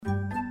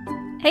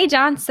Hey,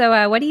 John.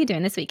 So, what are you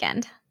doing this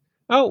weekend?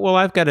 Oh, well,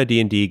 I've got a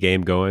D&D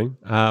game going.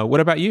 What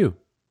about you?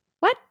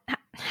 What?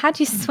 How'd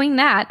you swing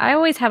that? I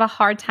always have a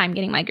hard time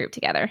getting my group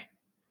together.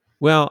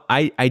 Well,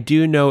 I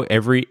do know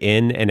every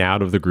in and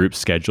out of the group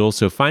schedule,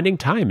 so finding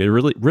time, it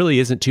really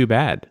isn't too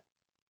bad.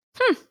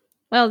 Hmm.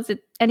 Well, is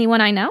it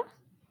anyone I know?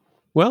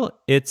 Well,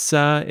 it's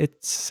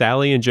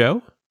Sally and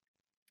Joe.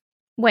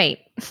 Wait,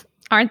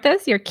 aren't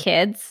those your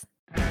kids?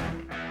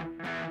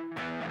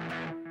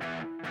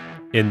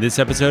 In this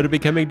episode of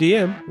Becoming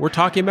DM, we're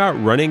talking about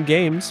running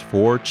games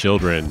for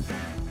children.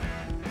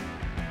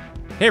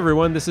 Hey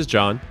everyone, this is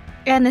John.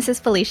 And this is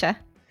Felicia.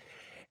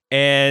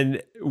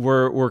 And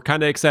we're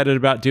kind of excited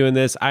about doing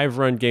this. I've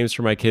run games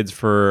for my kids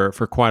for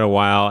quite a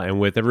while, and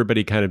with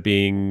everybody kind of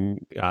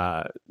being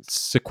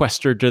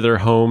sequestered to their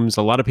homes,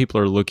 a lot of people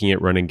are looking at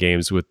running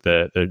games with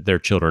their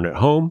children at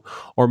home,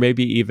 or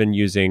maybe even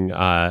using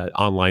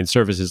online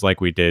services like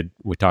we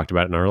talked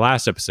about in our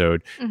last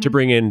episode to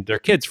bring in their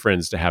kids'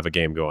 friends to have a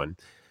game going.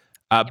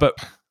 But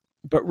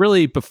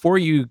really, before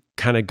you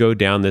kind of go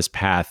down this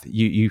path,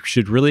 you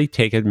should really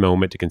take a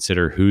moment to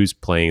consider who's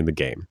playing the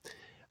game.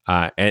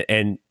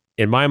 And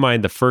in my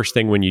mind, the first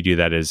thing when you do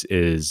that is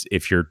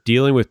if you're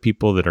dealing with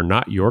people that are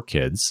not your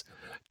kids,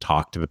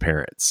 talk to the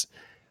parents,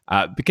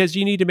 because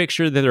you need to make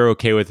sure that they're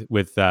okay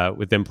with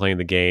them playing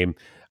the game.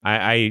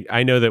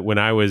 I know that when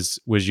I was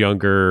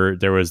younger,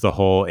 there was the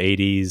whole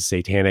 '80s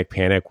satanic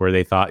panic where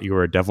they thought you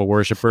were a devil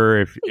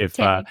worshiper if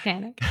Satanic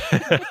panic.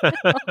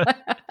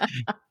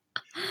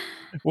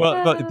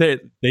 well, but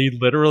they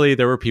literally,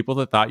 there were people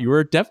that thought you were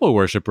a devil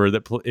worshiper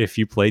if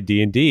you played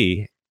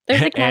D&D.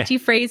 There's a catchy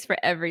phrase for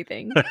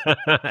everything.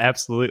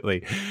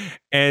 Absolutely.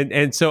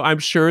 And so I'm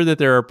sure that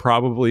there are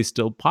probably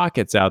still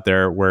pockets out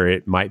there where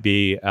it might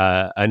be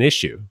an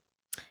issue.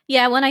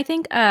 Yeah, when I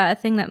think a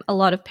thing that a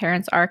lot of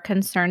parents are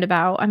concerned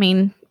about, I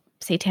mean,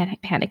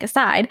 satanic panic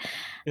aside,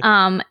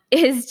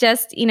 is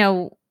just,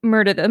 the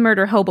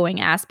murder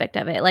hoboing aspect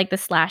of it, like the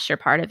slasher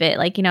part of it.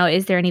 Like,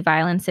 is there any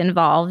violence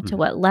involved? To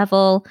what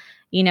level?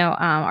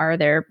 Are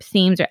there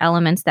themes or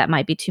elements that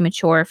might be too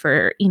mature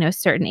for,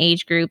 certain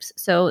age groups?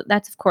 So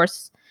that's, of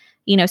course,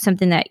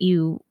 something that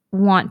you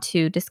want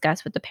to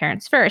discuss with the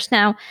parents first.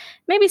 Now,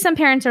 maybe some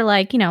parents are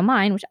like,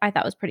 mine, which I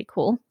thought was pretty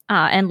cool,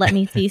 and let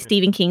me see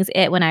Stephen King's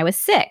It when I was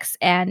 6.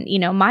 And,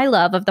 my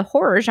love of the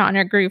horror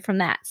genre grew from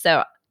that.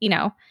 So,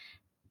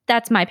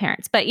 that's my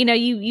parents. But,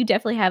 you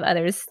definitely have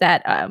others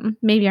that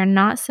maybe are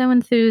not so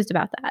enthused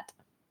about that.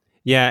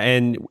 Yeah,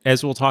 and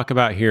as we'll talk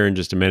about here in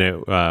just a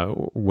minute,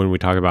 when we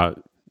talk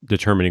about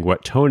determining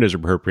what tone is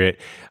appropriate,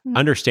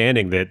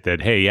 understanding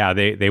that hey, yeah,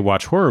 they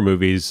watch horror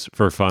movies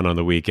for fun on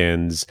the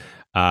weekends,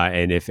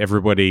 and if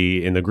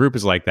everybody in the group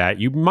is like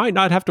that, you might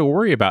not have to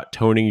worry about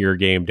toning your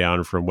game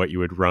down from what you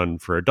would run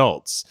for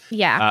adults.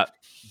 Yeah.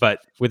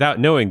 But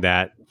without knowing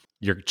that,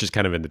 you're just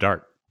kind of in the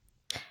dark.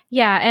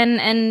 Yeah,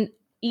 and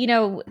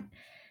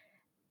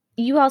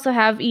you also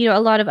have, a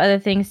lot of other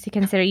things to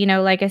consider.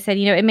 Like I said,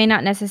 it may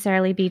not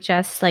necessarily be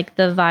just like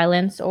the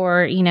violence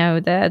or,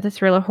 the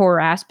thriller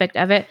horror aspect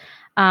of it.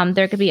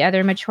 There could be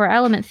other mature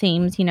element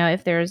themes,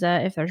 if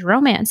there's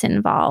romance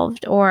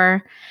involved,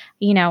 or,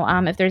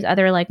 if there's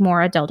other like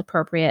more adult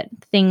appropriate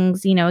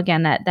things,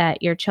 again,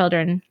 that your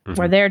children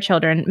or their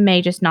children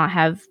may just not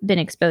have been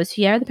exposed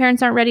to yet, or the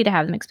parents aren't ready to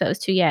have them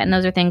exposed to yet. And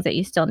those are things that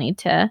you still need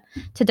to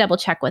double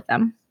check with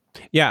them.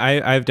 Yeah,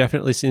 I've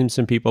definitely seen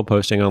some people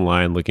posting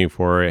online looking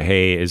for,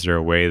 hey, is there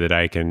a way that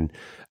I can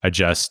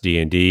adjust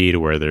D&D to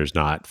where there's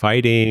not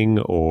fighting,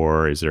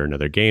 or is there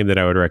another game that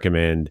I would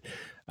recommend?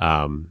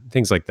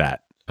 Things like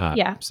that.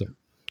 Yeah. So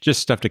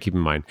just stuff to keep in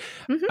mind.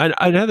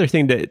 Another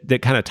thing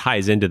that kind of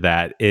ties into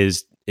that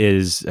is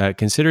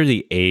consider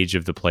the age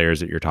of the players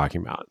that you're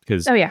talking about.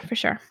 Because oh yeah, for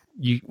sure.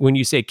 When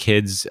you say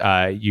kids,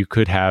 you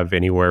could have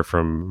anywhere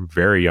from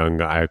very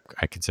young, I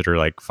consider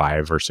like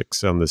 5 or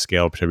 6 on the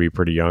scale to be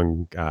pretty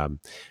young,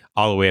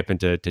 all the way up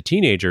into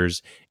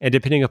teenagers. And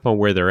depending upon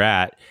where they're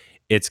at,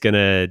 it's going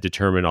to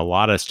determine a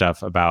lot of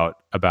stuff about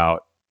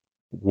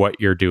what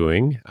you're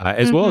doing,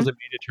 as well as it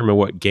may determine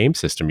what game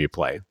system you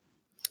play.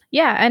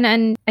 Yeah,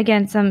 and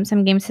again,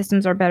 some game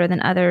systems are better than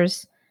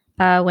others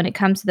when it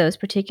comes to those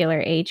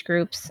particular age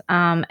groups.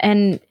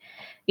 And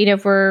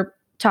if we're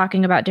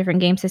talking about different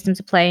game systems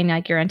of play, and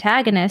like your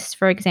antagonist,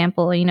 for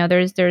example,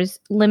 there's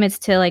limits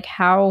to like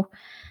how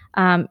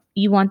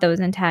you want those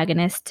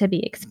antagonists to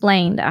be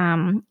explained.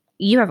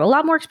 You have a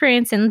lot more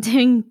experience in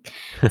doing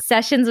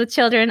sessions with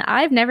children.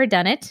 I've never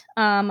done it.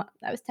 I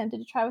was tempted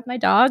to try with my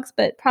dogs,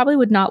 but probably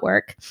would not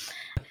work.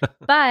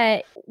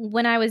 But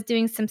when I was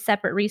doing some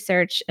separate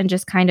research and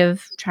just kind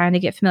of trying to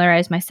get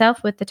familiarized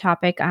myself with the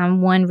topic,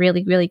 one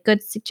really, really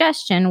good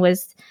suggestion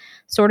was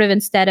sort of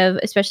instead of,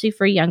 especially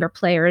for younger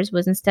players,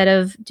 was instead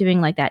of doing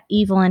like that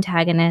evil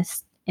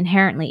antagonist,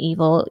 inherently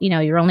evil,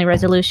 your only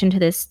resolution to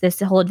this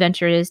whole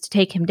adventure is to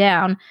take him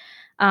down,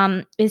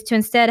 is to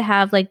instead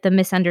have like the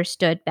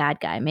misunderstood bad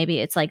guy. Maybe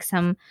it's like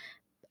some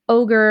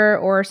ogre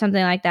or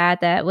something like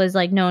that was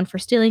like known for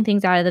stealing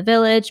things out of the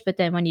village, but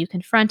then when you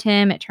confront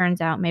him, it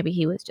turns out maybe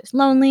he was just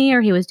lonely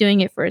or he was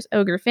doing it for his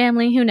ogre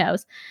family, who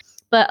knows.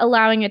 but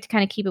allowing it to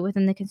kind of keep it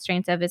within the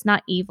constraints of it's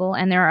not evil,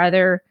 and there are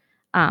other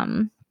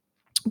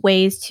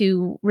ways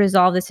to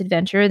resolve this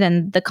adventure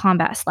than the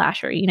combat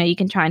slasher. You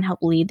can try and help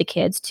lead the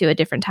kids to a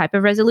different type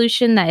of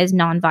resolution that is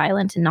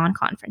non-violent and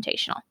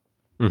non-confrontational.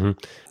 Mm-hmm.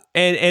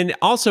 And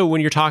also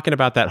when you're talking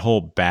about that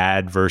whole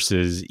bad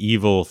versus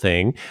evil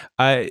thing,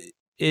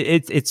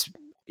 it's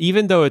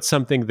even though it's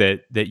something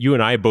that you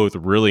and I both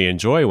really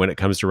enjoy when it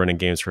comes to running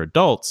games for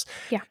adults,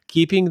 Yeah.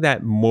 keeping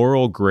that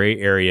moral gray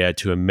area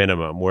to a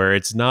minimum where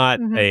it's not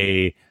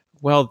Mm-hmm.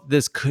 well,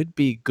 this could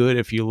be good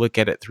if you look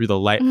at it through the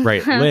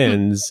right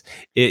lens.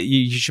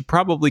 You should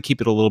probably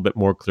keep it a little bit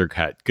more clear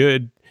cut.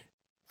 Good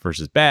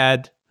versus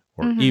bad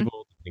or Mm-hmm.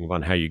 evil, depending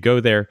on how you go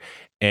there,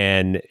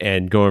 and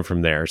going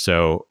from there.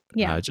 So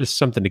Yeah. just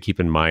something to keep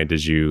in mind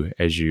as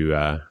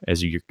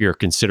you're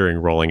considering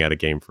rolling out a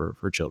game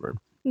for children.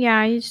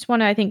 Yeah, you just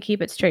want to, I think,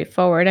 keep it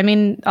straightforward. I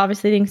mean,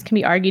 obviously things can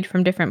be argued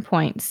from different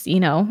points,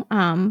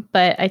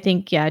 but I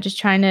think, yeah, just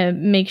trying to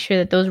make sure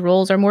that those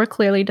roles are more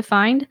clearly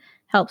defined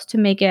helps to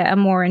make it a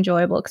more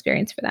enjoyable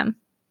experience for them.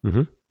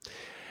 Mm-hmm.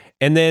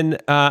 And then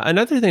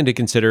another thing to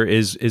consider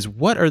is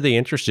what are they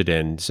interested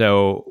in?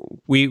 So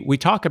we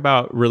talk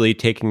about really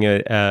taking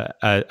an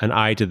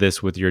eye to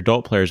this with your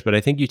adult players, but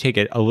I think you take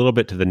it a little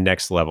bit to the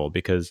next level,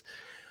 because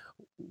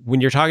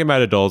when you're talking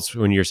about adults,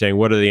 when you're saying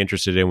what are they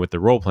interested in with the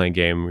role playing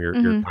game, you're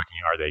Mm-hmm. talking,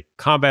 are they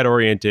combat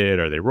oriented?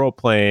 Are they role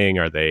playing?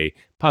 Are they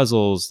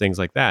puzzles? Things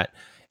like that.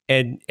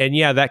 And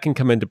yeah, that can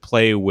come into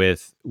play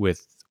with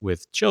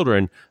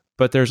children.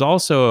 But there's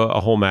also a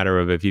whole matter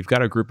of, if you've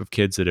got a group of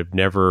kids that have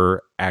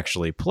never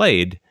actually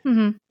played,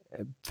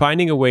 Mm-hmm.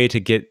 finding a way to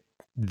get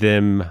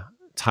them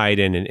tied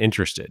in and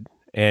interested.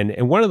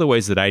 And one of the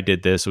ways that I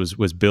did this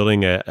was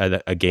building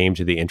a game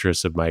to the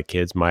interests of my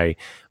kids.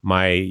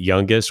 My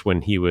youngest,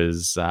 when he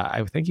was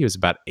I think he was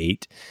about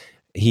 8,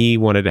 he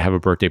wanted to have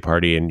a birthday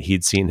party, and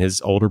he'd seen his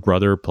older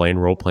brother playing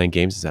role playing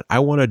games. He said, "I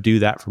want to do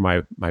that for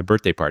my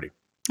birthday party."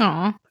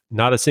 Aw.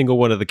 Not a single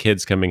one of the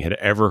kids coming had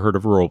ever heard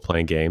of a role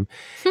playing game.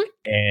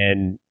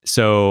 And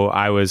so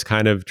I was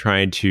kind of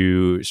trying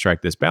to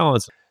strike this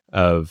balance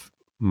of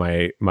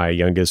my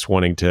youngest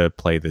wanting to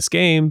play this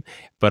game,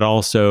 but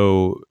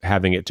also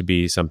having it to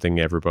be something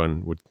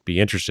everyone would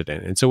be interested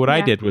in. And so what I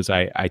Yeah. did was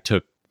I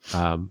took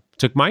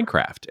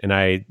Minecraft,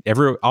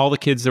 and all the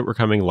kids that were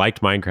coming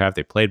liked Minecraft.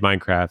 They played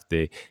Minecraft.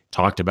 They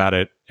talked about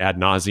it ad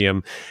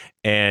nauseum,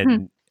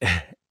 and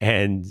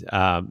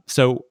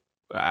so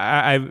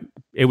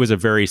it was a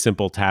very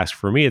simple task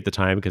for me at the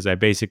time, because I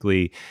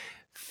basically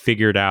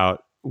figured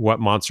out what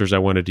monsters I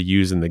wanted to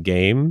use in the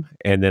game,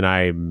 and then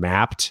I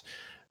mapped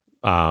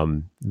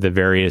the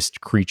various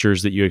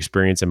creatures that you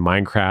experience in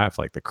Minecraft,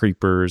 like the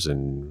creepers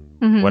and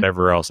Mm-hmm.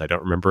 whatever else I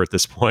don't remember at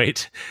this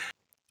point.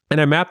 And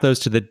I mapped those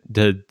to the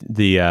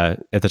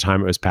at the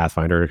time it was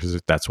Pathfinder, because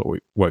that's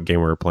what game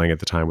we were playing at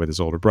the time with his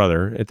older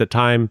brother at the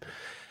time.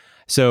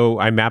 So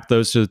I mapped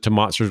those to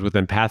monsters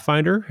within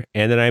Pathfinder,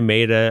 and then I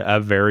made a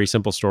very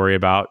simple story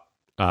about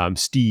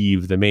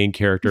Steve, the main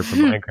character from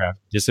Minecraft,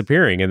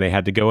 disappearing, and they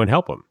had to go and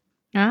help him.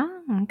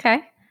 Oh,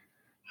 okay.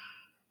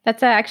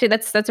 That's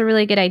a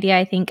really good idea.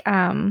 I think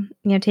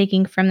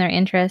taking from their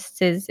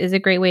interests is a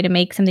great way to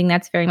make something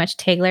that's very much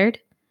tailored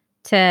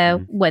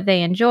to what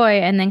they enjoy,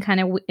 and then kind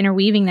of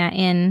interweaving that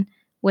in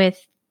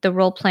with the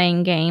role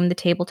playing game, the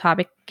tabletop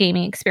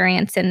gaming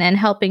experience, and then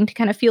helping to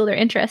kind of fuel their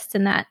interests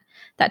in that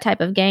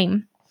type of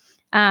game.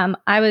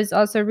 I was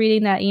also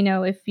reading that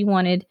if you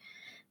wanted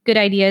good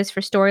ideas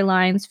for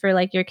storylines for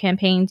like your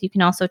campaigns, you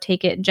can also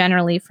take it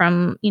generally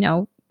from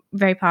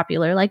very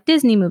popular like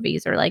Disney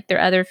movies or like their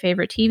other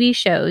favorite TV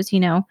shows.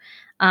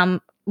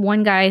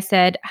 One guy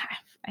said,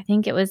 I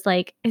think it was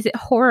like, is it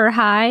Horror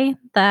High,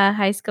 the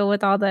high school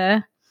with all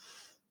the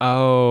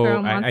Oh,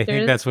 girl I think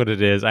monsters? that's what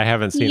it is. I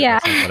haven't seen it Yeah.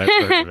 myself, but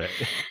I've heard of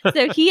it.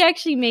 So he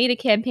actually made a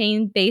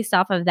campaign based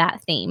off of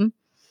that theme.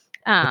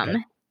 Okay.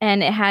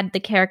 And it had the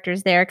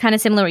characters there, kind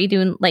of similar what you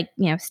do, like,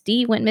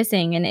 Steve went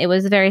missing, and it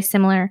was a very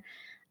similar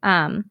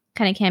kind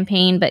of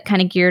campaign, but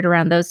kind of geared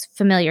around those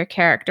familiar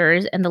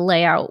characters, and the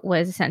layout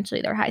was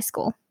essentially their high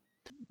school.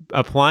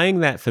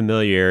 Applying that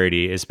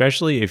familiarity,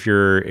 especially if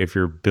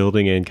you're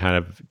building in kind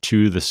of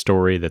to the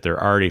story that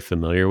they're already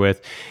familiar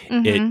with,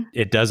 Mm-hmm.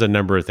 it does a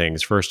number of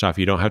things. First off,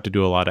 you don't have to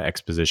do a lot of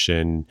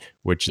exposition,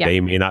 which Yep. they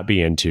may not be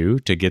into,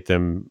 to get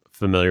them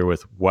familiar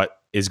with what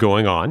is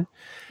going on.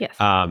 Yes.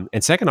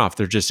 And second off,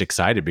 they're just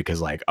excited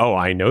because, like, oh,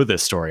 I know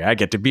this story. I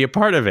get to be a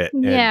part of it.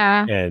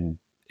 Yeah. And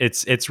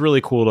it's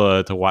really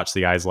cool to watch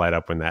the eyes light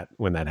up when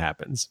that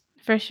happens.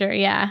 For sure,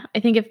 yeah. I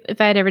think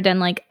if I had ever done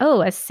like,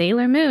 a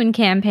Sailor Moon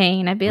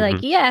campaign, I'd be like,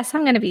 yes,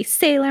 I'm going to be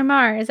Sailor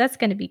Mars. That's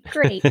going to be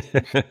great.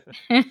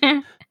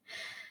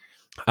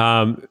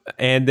 And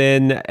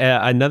then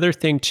another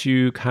thing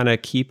to kind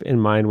of keep in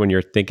mind when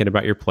you're thinking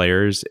about your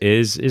players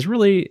is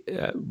really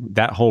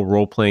that whole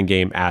role playing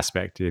game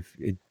aspect.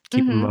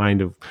 Keep in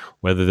mind of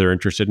whether they're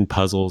interested in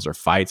puzzles or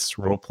fights,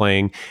 role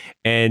playing,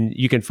 and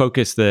you can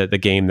focus the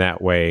game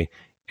that way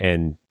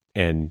and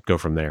go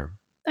from there.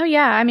 Oh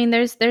yeah, I mean,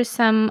 there's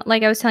some,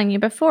 like I was telling you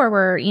before,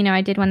 where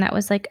I did one that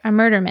was like a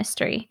murder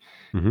mystery.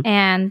 Mhm.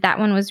 And that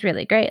one was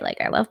really great.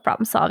 Like, I love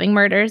problem solving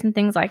murders and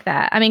things like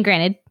that. I mean,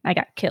 granted, I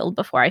got killed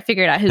before I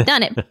figured out who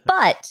done it,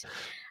 but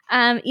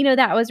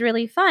that was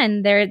really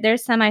fun.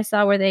 There's some I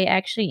saw where they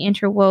actually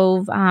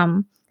interwove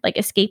like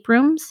escape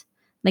rooms,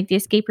 like the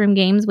escape room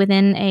games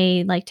within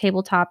a like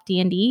tabletop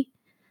D&D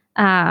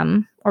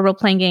or role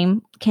playing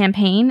game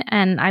campaign,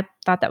 and I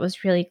thought that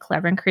was really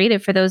clever and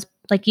creative for those,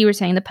 like you were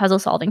saying, the puzzle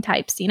solving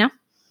types.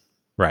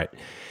 Right.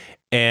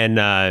 And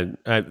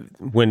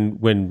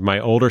when my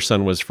older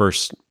son was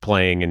first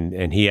playing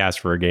and he asked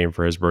for a game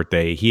for his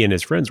birthday, he and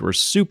his friends were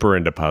super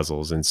into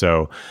puzzles. And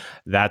so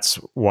that's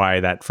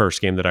why that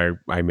first game that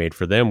I made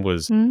for them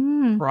was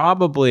Mm,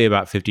 probably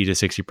about 50 to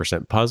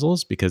 60%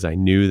 puzzles, because I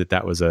knew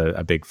that was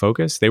a big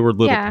focus. They were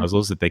little yeah.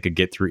 puzzles that they could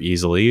get through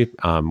easily,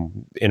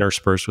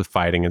 interspersed with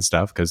fighting and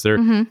stuff, because they're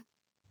Mm-hmm.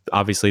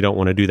 obviously don't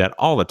want to do that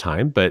all the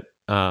time. But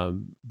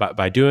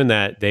by doing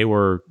that,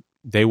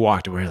 they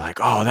walked away like,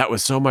 oh, that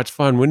was so much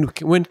fun.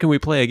 When can we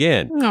play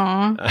again?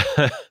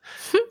 Aw.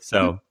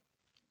 So,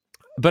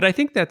 but I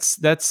think that's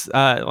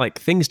like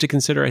things to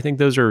consider. I think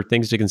those are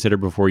things to consider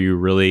before you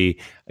really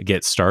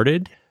get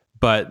started.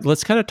 But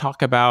let's kind of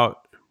talk about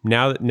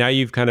now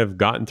you've kind of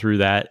gotten through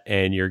that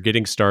and you're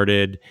getting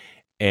started,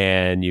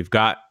 and you've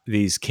got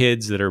these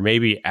kids that are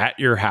maybe at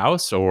your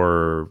house,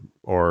 or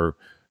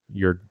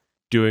you're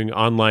doing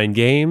online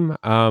game.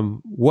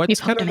 You What's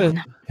kind poked of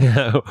him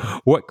in.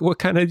 what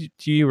kind of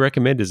do you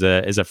recommend as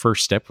a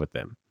first step with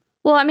them?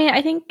 Well, I mean,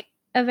 I think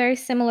a very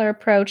similar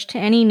approach to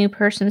any new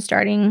person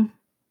starting,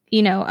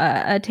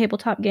 a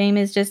tabletop game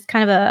is just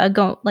kind of a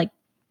go, like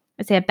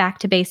I say, a back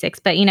to basics,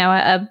 but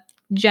a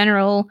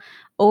general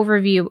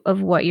overview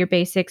of what your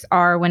basics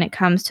are when it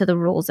comes to the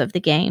rules of the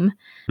game.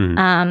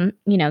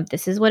 Mhm.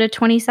 This is what a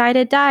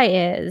 20-sided die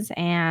is,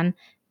 and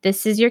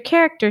this is your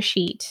character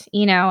sheet,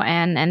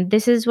 and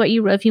this is what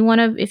you if you want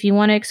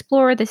to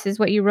explore, this is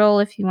what you roll.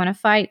 If you want to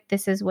fight,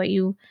 this is what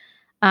you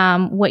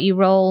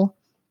roll.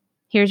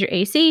 Here's your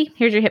AC,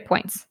 here's your hit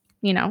points.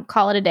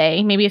 Call it a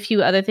day. Maybe a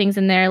few other things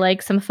in there,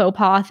 like some faux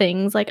pas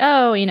things, like,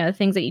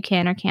 things that you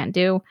can or can't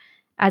do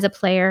as a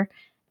player.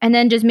 And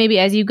then just maybe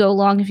as you go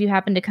along, if you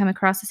happen to come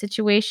across a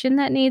situation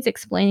that needs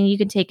explaining, you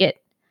can take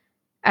it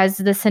as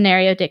the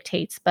scenario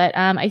dictates. But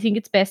I think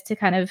it's best to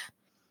kind of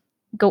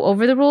go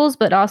over the rules,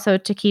 but also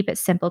to keep it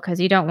simple, because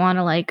you don't want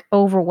to like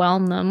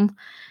overwhelm them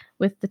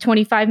with the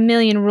 25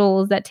 million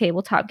rules that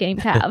tabletop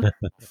games have.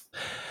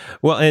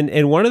 Well,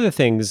 and one of the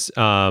things,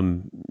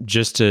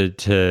 just to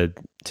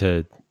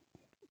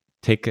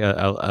take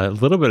a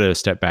little bit of a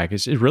step back,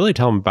 is really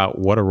tell them about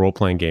what a role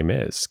playing game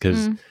is,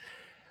 because Mm,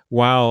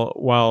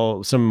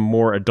 while some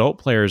more adult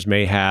players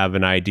may have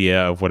an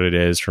idea of what it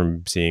is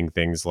from seeing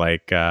things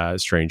like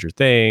Stranger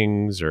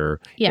Things or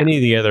yeah. any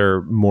of the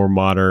other more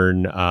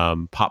modern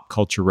pop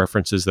culture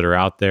references that are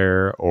out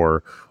there,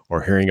 or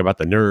hearing about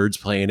the nerds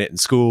playing it in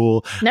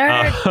school,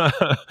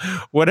 Nerd.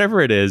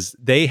 whatever it is,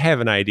 they have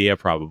an idea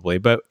probably.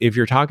 But if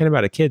you're talking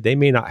about a kid, they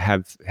may not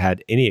have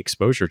had any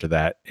exposure to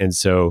that, and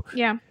so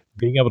Yeah.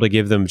 being able to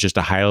give them just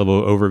a high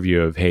level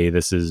overview of, hey,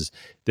 this is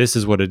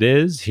what it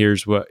is.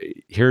 Here's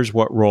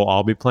what role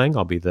I'll be playing.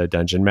 I'll be the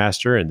dungeon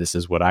master, and this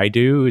is what I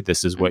do.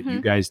 This is what you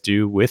Hmm. guys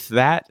do with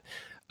that.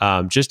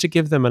 Just to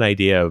give them an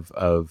idea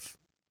of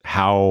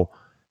how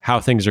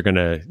things are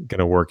gonna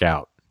work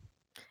out.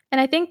 And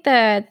I think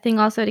the thing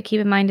also to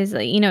keep in mind is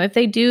that, if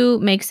they do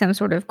make some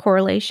sort of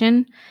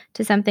correlation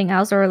to something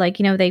else, or like,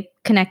 they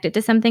connect it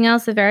to something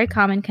else, a very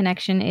common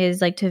connection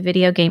is like to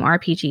video game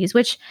RPGs,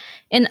 which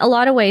in a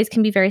lot of ways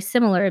can be very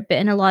similar, but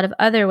in a lot of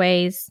other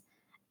ways,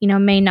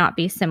 may not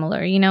be similar.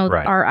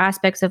 Right. Our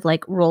aspects of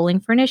like rolling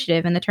for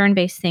initiative and the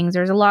turn-based things,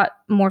 there's a lot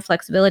more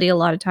flexibility a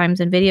lot of times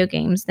in video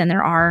games than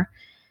there are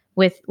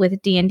with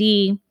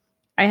D&D.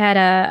 I had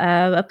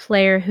a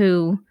player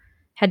who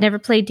had never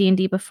played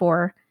D&D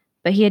before,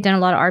 but he had done a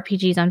lot of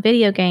RPGs on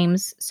video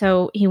games,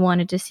 so he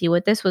wanted to see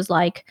what this was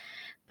like.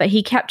 But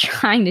he kept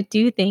trying to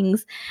do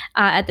things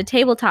at the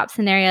tabletop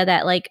scenario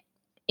that, like,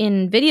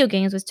 in video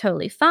games was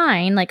totally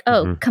fine. Like,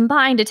 oh, Hmm.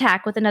 combined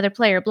attack with another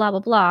player, blah,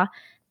 blah, blah.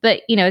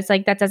 But, it's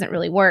like that doesn't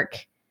really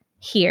work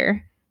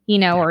here,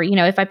 or,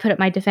 if I put up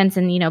my defense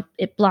and,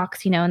 it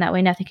blocks, and that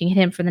way nothing can hit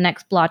him for the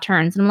next blah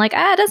turns. And I'm like,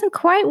 it doesn't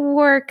quite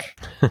work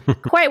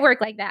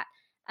like that.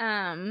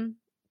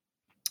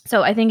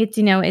 So I think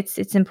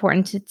it's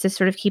important to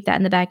sort of keep that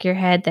in the back of your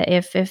head, that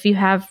if you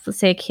have, let's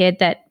say, a kid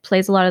that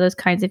plays a lot of those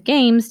kinds of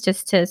games,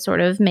 just to sort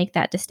of make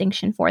that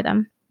distinction for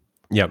them.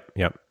 Yep.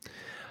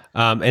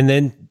 And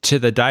then to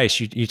the dice,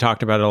 you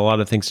talked about a lot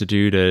of things to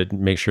do to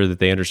make sure that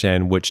they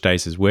understand which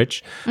dice is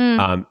which.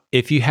 Mm.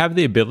 If you have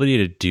the ability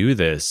to do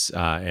this,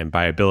 and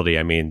by ability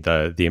I mean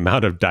the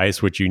amount of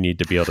dice which you need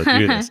to be able to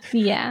do this,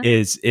 Yeah.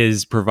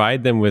 is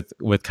provide them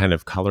with kind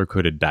of color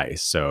coded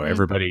dice. So Mm.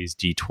 everybody's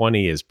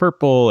D20 is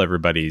purple,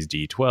 everybody's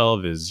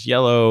D12 is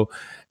yellow.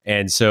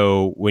 And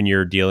so when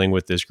you're dealing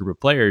with this group of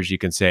players, you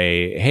can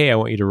say, hey, I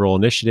want you to roll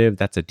initiative.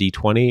 That's a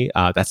D20.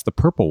 That's the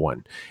purple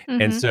one.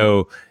 And Mm-hmm.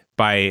 so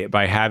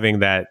by having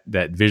that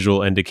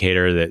visual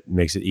indicator that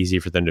makes it easy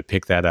for them to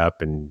pick that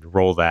up and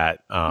roll that,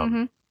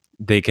 Mm-hmm.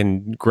 they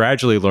can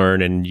gradually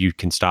learn, and you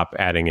can stop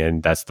adding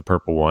in that's the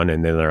purple one,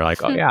 and then they're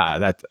like, oh yeah,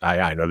 that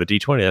I know the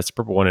D20, that's the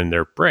purple one in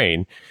their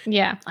brain.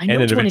 Yeah, I And know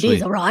then which one it is.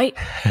 eventually, All right.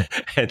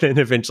 and then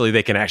eventually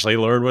they can actually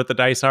learn what the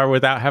dice are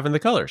without having the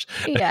colors.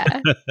 Yeah.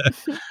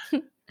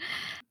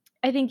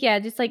 I think, yeah,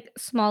 just like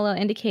small little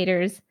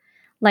indicators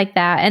like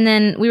that. And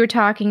then we were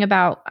talking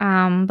about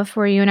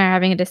before, you and I are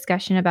having a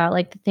discussion about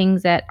like the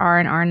things that are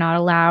and are not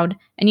allowed.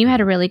 And you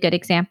had a really good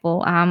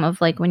example of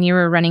like when you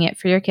were running it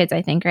for your kids,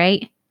 I think,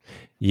 right?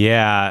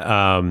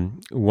 Yeah.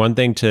 One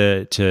thing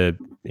to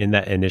in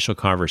that initial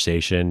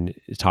conversation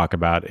talk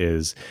about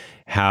is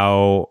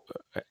how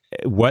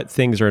what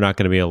things are not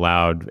going to be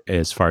allowed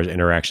as far as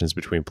interactions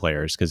between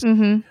players. Because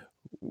Mm-hmm.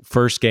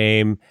 first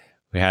game,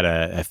 we had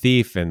a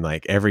thief, and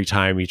like every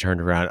time he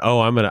turned around, oh,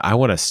 I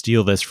want to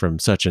steal this from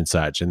such and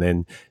such, and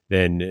then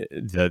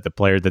the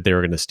player that they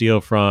were going to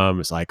steal from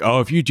is like, oh,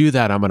 if you do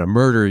that, I'm going to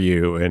murder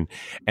you, and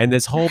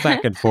this whole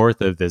back and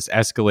forth of this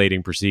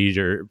escalating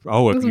procedure.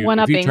 Oh, It was if you try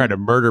one-upping. to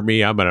murder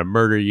me, I'm going to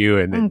murder you,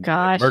 and Oh then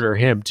gosh. murder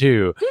him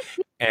too,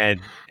 and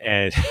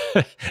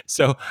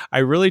so I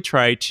really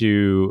try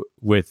to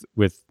with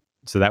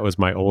so that was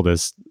my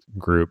oldest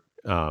group.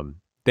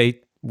 They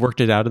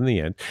worked it out in the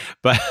end,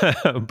 but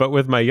but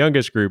with my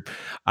youngest group,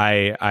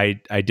 I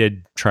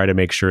did try to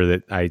make sure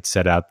that I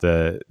set out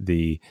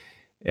the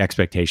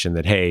expectation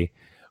that, hey,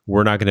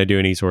 we're not going to do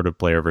any sort of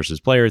player versus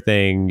player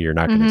thing. You're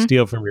not going to Mm-hmm.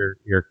 steal from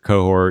your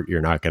cohort.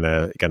 You're not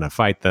gonna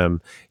fight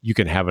them. You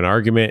can have an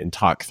argument and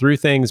talk through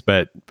things,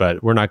 but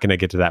we're not going to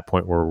get to that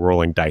point where we're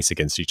rolling dice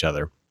against each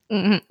other.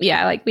 Mm-hmm.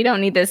 Yeah, like we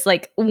don't need this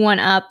like one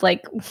up.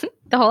 Like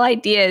the whole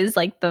idea is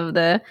like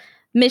the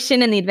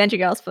mission and the adventure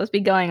girl is supposed to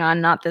be going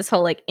on, not this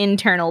whole like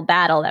internal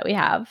battle that we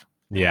have.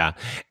 Yeah.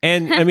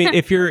 And I mean,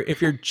 if you're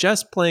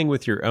just playing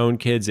with your own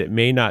kids, it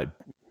may not,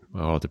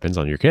 well, it depends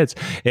on your kids.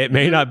 It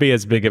may not be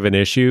as big of an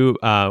issue.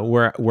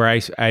 Where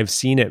I've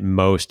seen it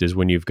most is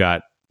when you've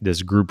got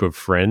this group of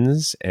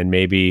friends, and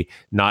maybe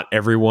not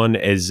everyone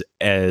is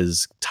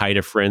as tight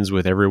of friends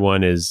with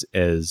everyone as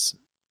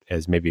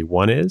maybe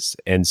one is.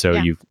 And so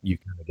Yeah. you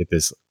kind of get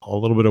this a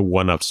little bit of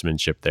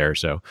one-upsmanship there.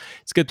 So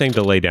it's a good thing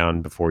to lay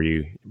down before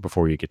you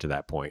get to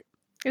that point.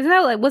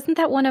 Wasn't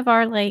that one of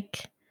our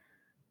like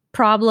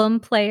problem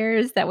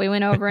players that we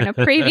went over in a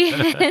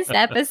previous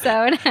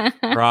episode?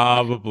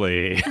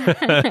 Probably.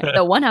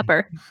 The one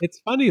upper. It's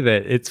funny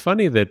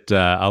that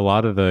a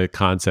lot of the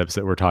concepts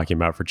that we're talking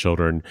about for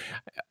children,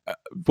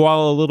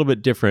 while a little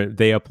bit different,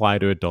 they apply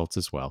to adults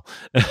as well.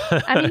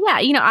 I mean,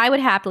 yeah, I would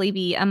happily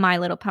be a My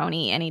Little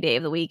Pony any day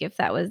of the week if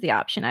that was the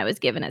option I was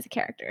given as a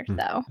character.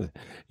 So,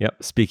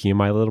 Yep. Speaking of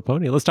My Little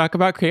Pony, let's talk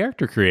about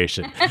character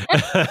creation.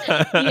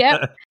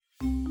 yep.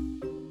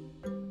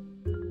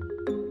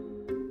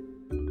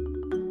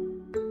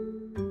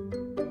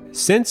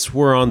 Since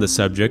we're on the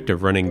subject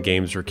of running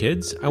games for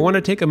kids, I want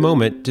to take a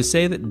moment to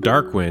say that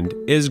Darkwind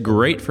is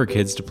great for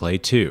kids to play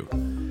too.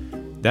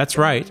 That's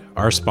right,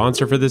 our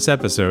sponsor for this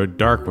episode,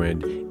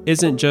 Darkwind,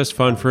 isn't just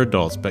fun for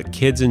adults, but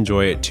kids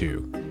enjoy it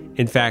too.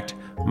 In fact,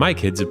 my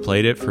kids have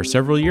played it for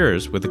several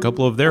years with a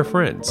couple of their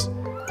friends.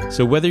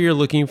 So whether you're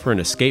looking for an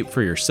escape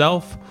for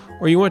yourself,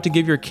 or you want to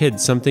give your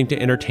kids something to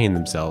entertain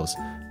themselves,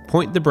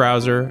 point the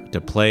browser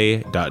to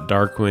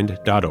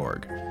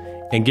play.darkwind.org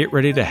and get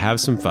ready to have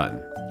some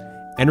fun.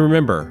 And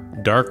remember,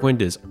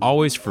 Darkwind is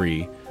always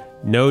free,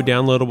 no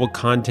downloadable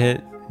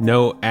content,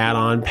 no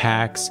add-on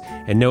packs,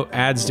 and no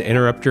ads to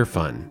interrupt your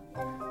fun.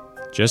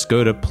 Just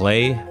go to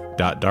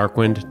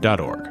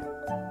play.darkwind.org.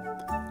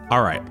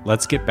 All right,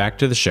 let's get back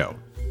to the show.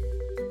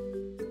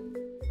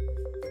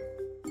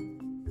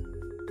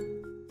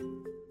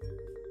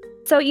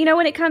 So,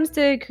 when it comes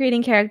to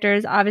creating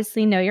characters,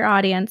 obviously know your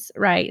audience,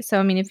 right? So,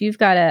 I mean, if you've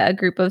got a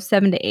group of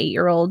 7 to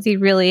 8-year-olds, you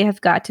really have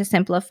got to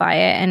simplify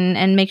it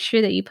and make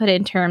sure that you put it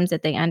in terms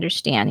that they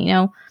understand.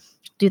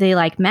 Do they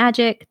like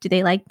magic? Do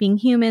they like being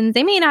humans?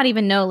 They may not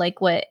even know like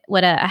what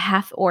a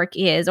half orc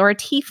is, or a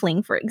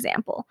tiefling, for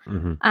example.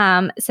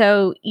 Mm-hmm.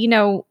 So,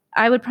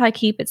 I would probably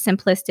keep it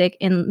simplistic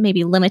in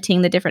maybe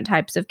limiting the different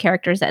types of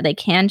characters that they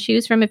can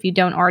choose from if you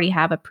don't already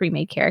have a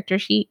pre-made character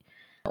sheet.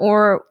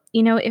 Or,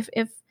 if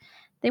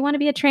they want to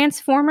be a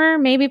transformer,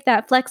 maybe if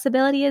that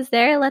flexibility is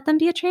there, let them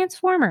be a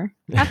transformer.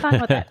 Have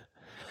fun with it.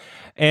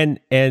 And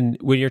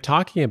when you're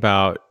talking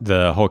about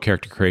the whole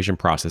character creation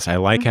process, I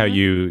like how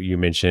you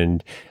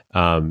mentioned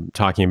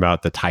talking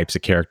about the types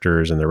of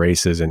characters and the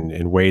races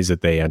and ways that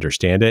they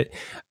understand it.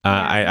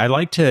 I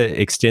like to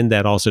extend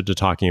that also to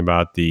talking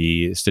about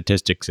the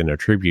statistics and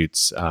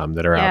attributes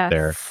that are out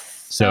there.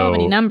 So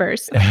many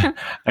numbers.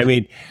 I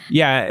mean,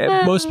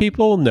 yeah, most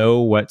people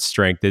know what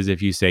strength is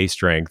if you say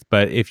strength,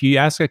 but if you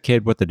ask a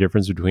kid what the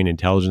difference between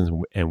intelligence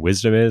and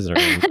wisdom is, they're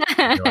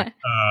like,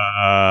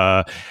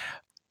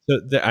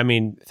 I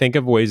mean, think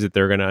of ways that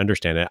they're going to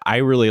understand it. I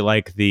really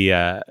like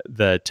the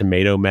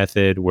tomato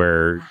method,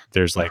 where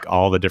there's like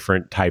all the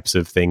different types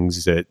of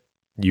things that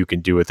you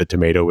can do with the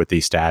tomato with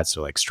these stats.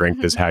 So like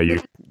strength is how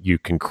you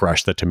can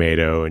crush the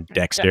tomato, and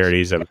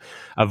dexterity is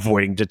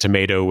avoiding the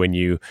tomato when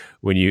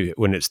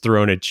it's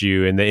thrown at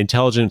you. And the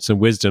intelligence and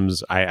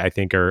wisdoms I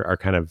think are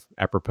kind of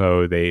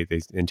apropos. They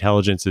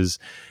intelligence is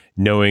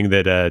knowing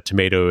that a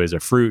tomato is a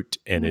fruit,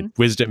 and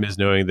wisdom is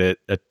knowing that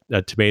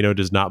a tomato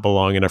does not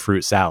belong in a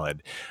fruit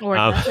salad. Or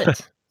does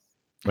it?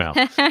 Well,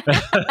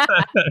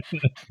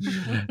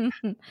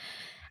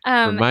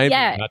 remind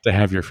me not to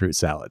have your fruit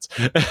salads.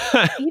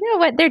 You know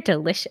what? They're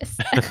delicious.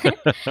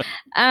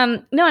 No,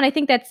 and I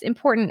think that's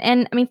important.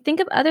 And I mean, think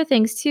of other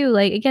things too.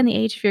 Like, again, the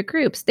age of your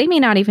groups. They may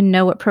not even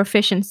know what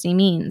proficiency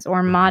means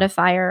or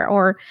modifier,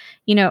 or,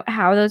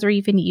 how those are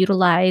even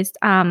utilized.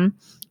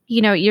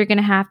 You're going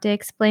to have to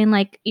explain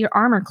like your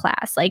armor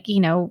class, like,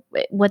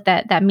 what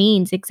that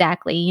means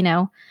exactly,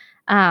 things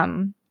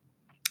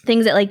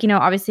that like,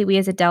 obviously we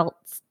as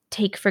adults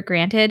take for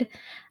granted.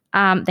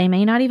 They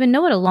may not even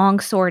know what a long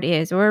sword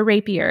is or a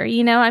rapier,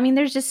 I mean,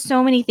 there's just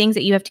so many things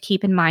that you have to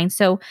keep in mind.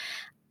 So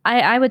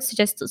I would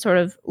suggest sort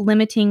of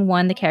limiting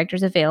the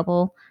characters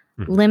available,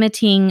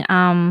 limiting,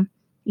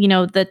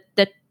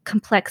 the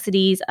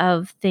complexities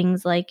of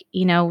things like,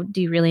 do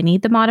you really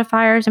need the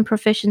modifiers and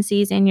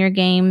proficiencies in your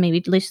game? Maybe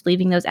just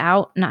leaving those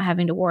out, not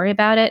having to worry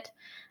about it.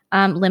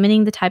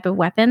 Limiting the type of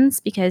weapons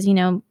because, you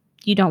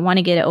don't want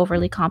to get it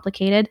overly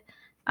complicated.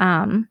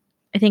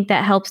 I think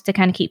that helps to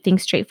kind of keep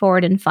things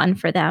straightforward and fun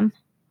for them.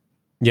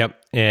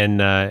 Yep,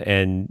 and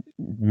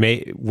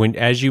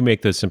as you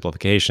make those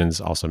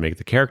simplifications, also make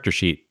the character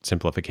sheet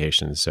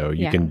simplifications. So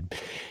you can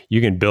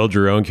build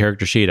your own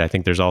character sheet. I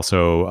think there's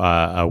also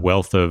a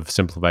wealth of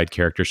simplified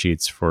character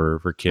sheets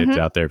for kids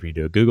out there if you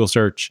do a Google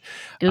search.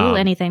 Google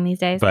anything these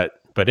days.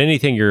 But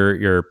anything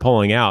you're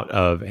pulling out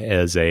of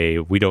as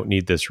we don't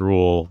need this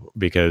rule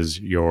because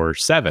you're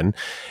 7,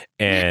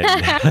 and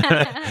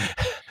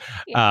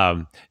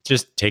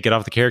just take it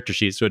off the character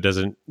sheet so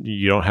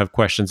you don't have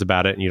questions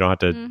about it, and you don't have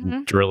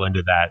to drill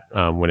into that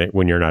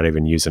when you're not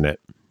even using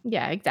it.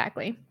 Yeah,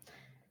 exactly.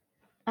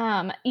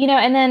 And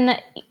then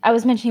I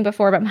was mentioning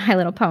before about My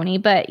Little Pony,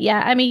 but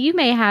yeah, I mean, you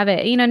may have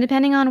it,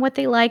 depending on what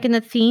they like and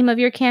the theme of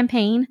your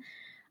campaign.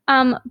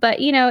 But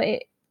you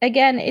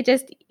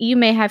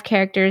may have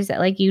characters that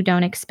like you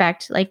don't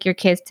expect like your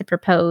kids to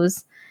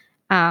propose.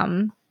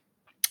 And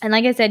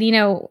like I said,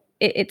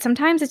 it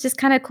sometimes it's just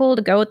kind of cool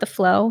to go with the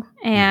flow.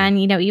 And,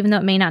 even though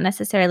it may not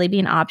necessarily be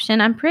an option,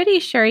 I'm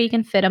pretty sure you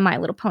can fit a My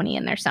Little Pony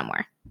in there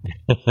somewhere.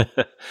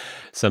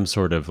 Some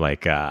sort of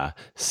like a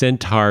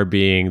centaur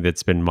being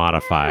that's been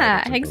modified.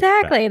 Yeah,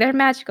 exactly. They're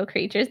magical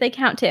creatures. They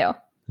count too.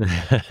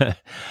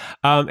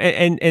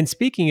 And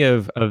speaking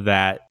of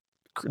that,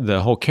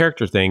 the whole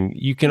character thing,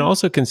 you can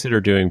also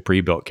consider doing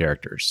pre-built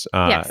characters.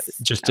 Yes,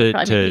 just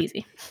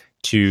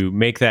to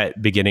make that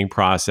beginning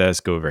process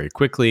go very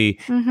quickly.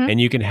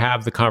 And you can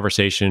have the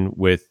conversation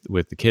with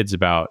the kids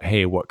about,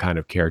 hey, what kind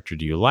of character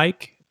do you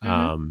like?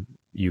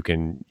 You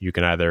can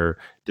either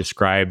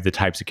describe the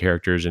types of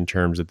characters in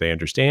terms that they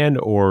understand,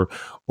 or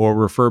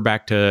refer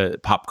back to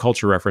pop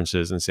culture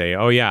references and say,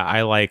 oh yeah,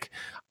 I like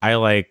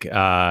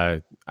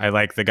the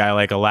guy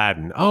like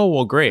Aladdin. Oh,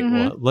 well, great.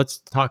 Well, let's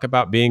talk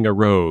about being a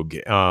rogue.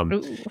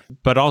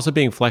 But also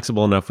being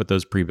flexible enough with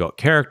those pre-built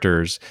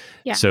characters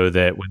so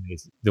that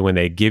when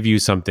they give you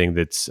something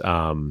that's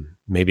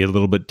maybe a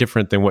little bit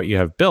different than what you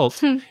have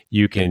built,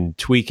 you can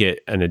tweak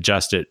it and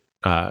adjust it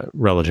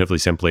relatively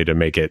simply to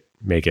make it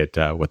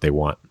what they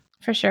want.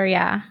 For sure,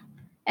 yeah.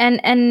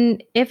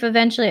 And if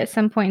eventually at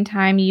some point in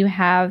time you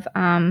have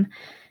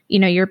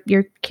your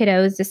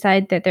kiddos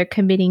decide that they're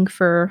committing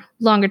for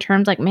longer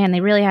terms, like, man,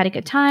 they really had a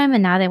good time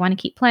and now they want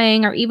to keep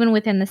playing, or even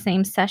within the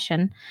same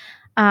session,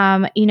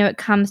 it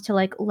comes to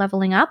like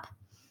leveling up.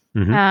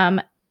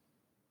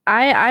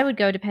 I would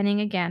go, depending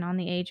again on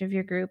the age of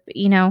your group,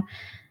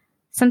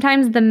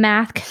 sometimes the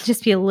math can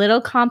just be a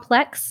little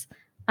complex.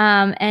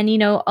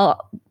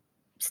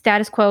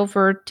 Status quo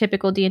for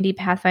typical D&D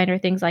Pathfinder,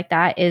 things like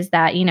that, is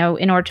that, in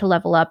order to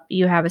level up,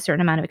 you have a certain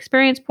amount of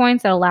experience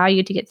points that allow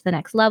you to get to the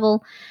next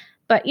level.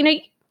 But,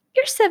 your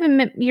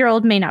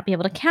 7-year-old may not be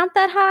able to count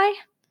that high,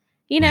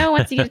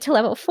 once you get to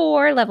level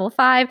 4, level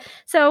 5.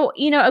 So,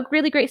 a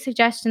really great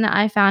suggestion that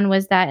I found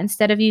was that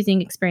instead of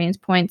using experience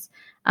points,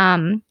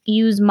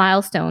 use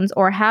milestones,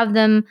 or have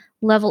them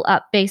level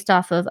up based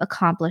off of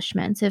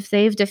accomplishments. If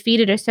they've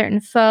defeated a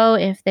certain foe,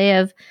 if they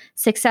have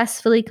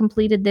successfully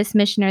completed this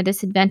mission or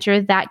this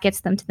adventure, that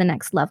gets them to the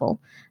next level,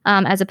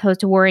 as opposed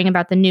to worrying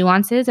about the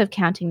nuances of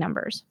counting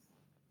numbers.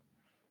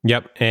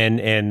 Yep.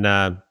 And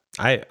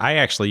I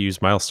actually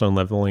use milestone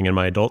leveling in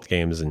my adult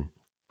games, and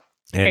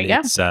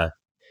it's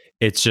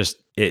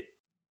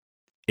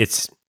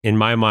in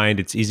my mind,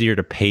 it's easier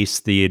to pace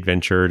the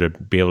adventure, to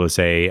be able to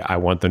say, I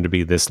want them to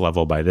be this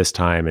level by this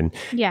time, and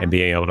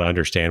being able to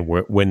understand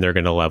when they're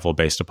going to level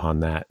based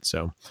upon that.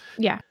 So,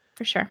 yeah,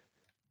 for sure.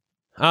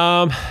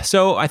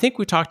 So I think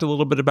we talked a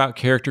little bit about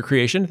character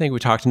creation. I think we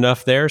talked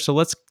enough there. So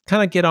let's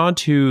kind of get on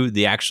to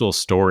the actual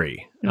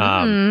story.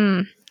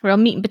 Real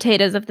meat and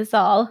potatoes of this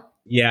all.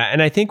 Yeah,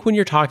 and I think when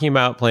you're talking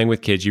about playing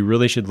with kids, you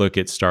really should look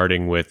at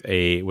starting with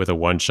a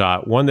one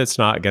shot, one that's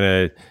not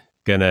gonna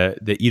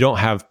that you don't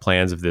have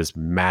plans of this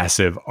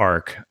massive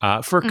arc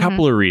for a Hmm.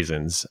 couple of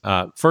reasons.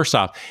 First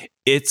off,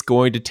 it's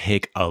going to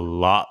take a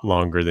lot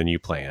longer than you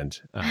planned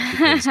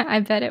because I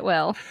bet it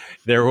will.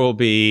 there will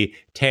be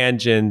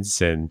tangents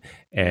Hmm.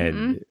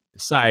 and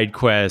side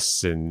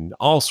quests and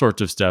all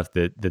sorts of stuff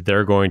that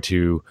they're going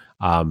to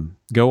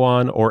go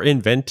on or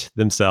invent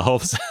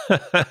themselves.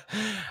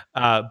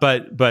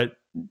 But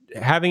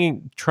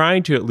having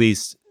trying to at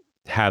least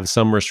have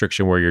some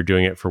restriction where you're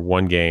doing it for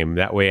one game.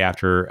 That way,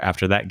 after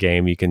that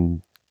game, you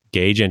can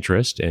gauge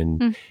interest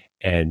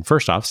and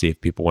first off, see if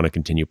people want to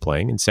continue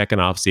playing, and second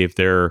off, see if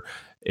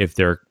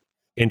they're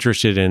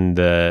interested in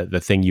the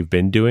thing you've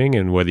been doing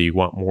and whether you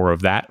want more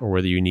of that or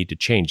whether you need to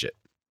change it.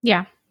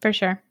 Yeah, for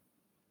sure.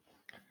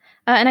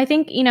 And I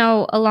think,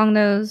 along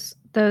those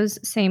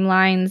same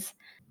lines,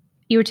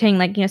 you were saying,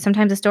 like,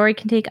 sometimes a story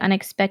can take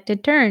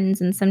unexpected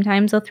turns, and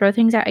sometimes they'll throw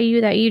things at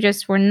you that you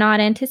just were not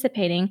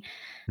anticipating.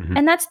 Mhm.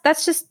 And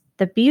that's just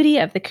the beauty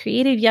of the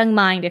creative young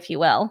mind, if you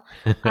will.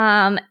 They're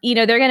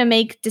going to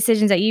make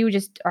decisions that you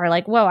just are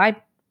like, whoa, I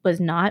was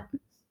not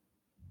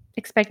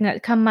expecting that to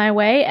come my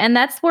way. And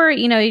that's where,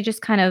 you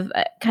just kind of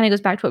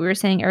goes back to what we were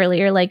saying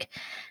earlier. Like,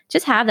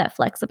 just have that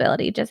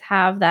flexibility, just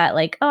have that,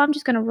 like, oh, I'm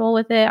just going to roll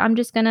with it. I'm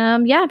just going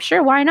to, yeah,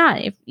 sure. Why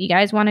not? If you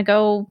guys want to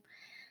go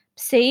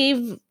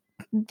save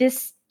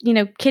this,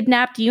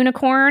 kidnapped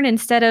unicorn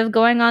instead of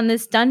going on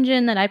this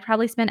dungeon that I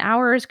probably spent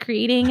hours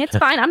creating, it's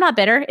fine. I'm not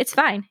bitter. It's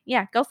fine.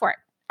 Yeah, go for it.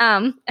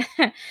 Um,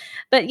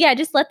 but yeah,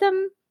 just let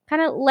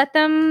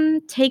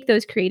them take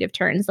those creative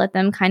turns. Let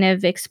them kind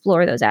of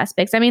explore those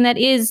aspects. I mean, that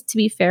is, to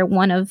be fair,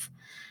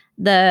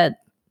 the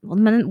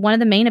one of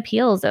the main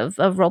appeals of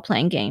role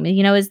playing game.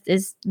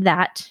 Is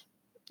that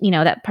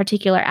that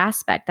particular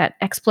aspect, that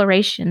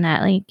exploration,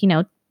 that, like,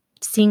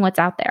 seeing what's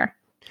out there.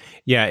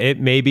 Yeah, it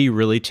may be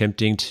really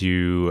tempting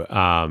to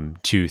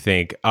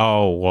think,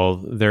 oh, well,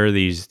 there are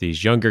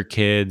these younger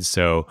kids,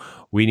 so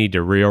we need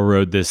to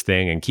railroad this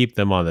thing and keep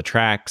them on the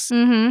tracks.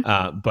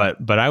 Mm-hmm.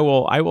 But I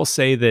will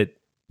say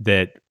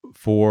that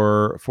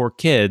for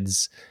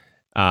kids,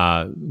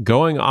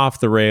 going off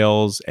the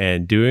rails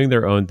and doing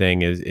their own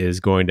thing is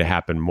going to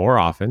happen more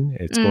often.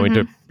 It's going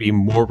to Mm-hmm. be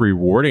more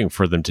rewarding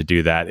for them to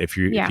do that if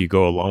Yeah. you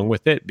go along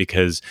with it,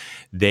 because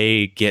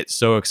they get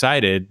so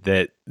excited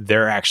that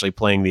they're actually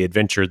playing the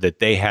adventure, that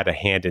they had a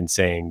hand in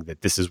saying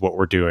that this is what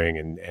we're doing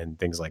and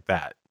things like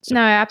that. So,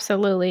 No,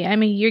 absolutely. I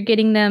mean, you're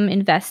getting them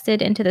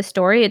invested into the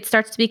story. It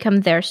starts to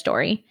become their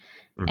story.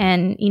 mhm.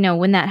 And,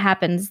 when that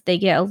happens, they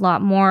get a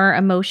lot more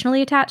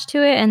emotionally attached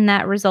to it. And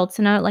that results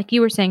in like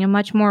you were saying, a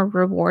much more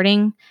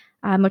rewarding,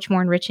 much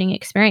more enriching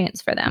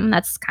experience for them.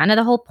 That's kind of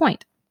the whole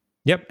point.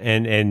 Yep,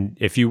 and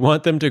if you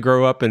want them to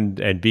grow up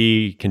and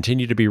be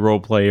continue to be role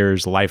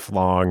players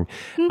lifelong,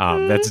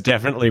 Hmm. that's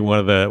definitely one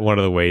of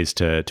the ways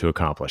to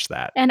accomplish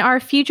that. And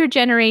our future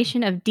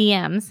generation of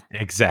DMs.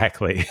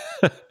 Exactly.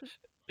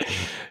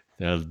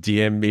 They'll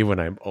DM me when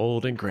I'm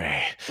old and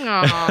gray.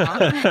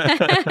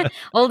 Aw.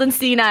 Old and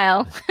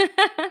senile.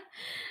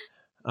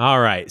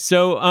 All right,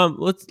 so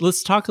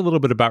let's talk a little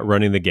bit about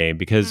running the game,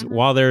 because Hmm.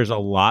 while there's a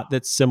lot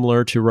that's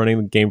similar to running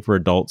the game for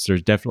adults,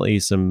 there's definitely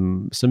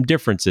some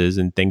differences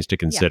and things to Yeah.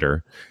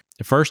 consider.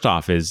 First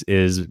off is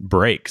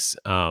breaks.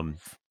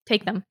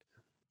 Take them.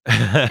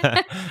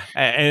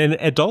 And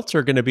adults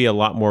are going to be a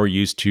lot more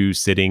used to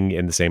sitting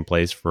in the same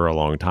place for a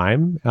long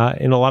time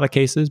in a lot of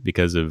cases,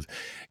 because of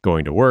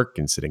going to work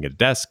and sitting at a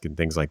desk and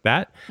things like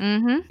that.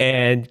 Hmm.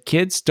 And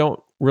kids don't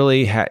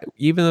really have,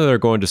 even though they're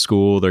going to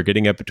school, they're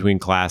getting up between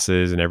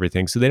classes and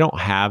everything. So they don't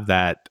have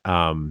that.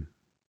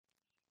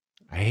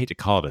 I hate to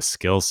call it a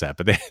skill set,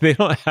 but they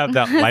don't have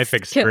that life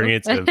Skills.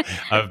 experience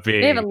of They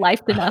being haven't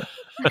lifed enough.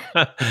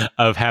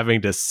 of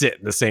having to sit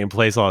in the same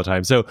place all the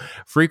time. So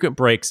frequent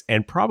breaks,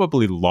 and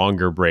probably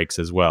longer breaks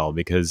as well,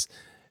 because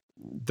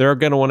they're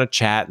going to want to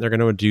chat. They're going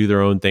to do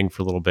their own thing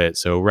for a little bit.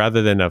 So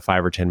rather than a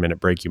 5 or 10 minute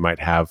break you might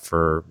have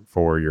for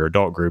your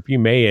adult group, you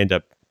may end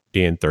up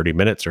being 30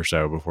 minutes or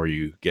so before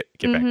you get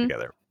back Hmm.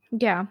 together.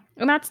 Yeah,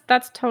 and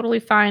that's totally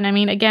fine. I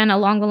mean, again,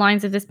 along the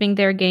lines of this being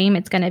their game,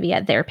 it's going to be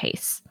at their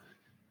pace.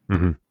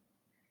 Hmm.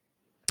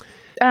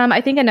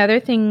 I think another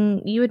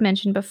thing you had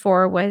mentioned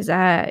before was,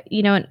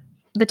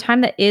 the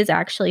time that is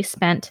actually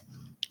spent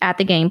at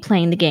the game,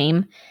 playing the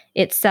game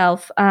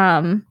itself,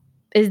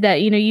 is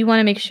that, you want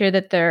to make sure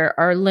that there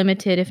are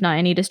limited, if not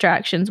any,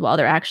 distractions while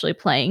they're actually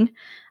playing.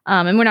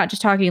 And we're not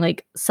just talking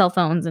like cell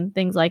phones and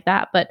things like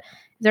that, but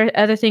there are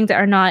other things that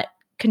are not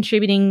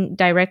contributing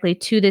directly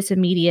to this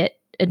immediate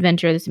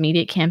adventure, this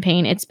immediate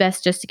campaign. It's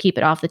best just to keep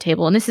it off the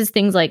table. And this is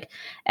things like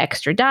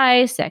extra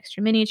dice,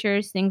 extra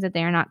miniatures, things that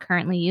they are not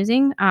currently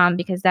using,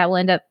 because that will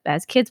end up,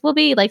 as kids will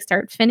be, like,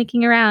 start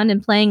finicking around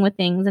and playing with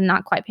things and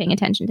not quite paying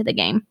attention to the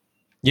game.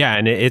 Yeah,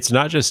 and it's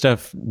not just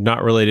stuff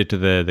not related to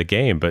the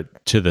game,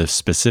 but to the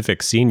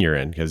specific scene you're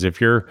in. Because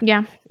if you're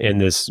Yeah. in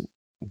this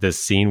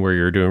scene where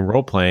you're doing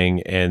role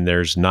playing and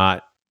there's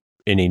not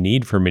any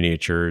need for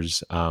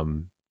miniatures,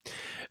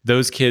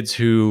 those kids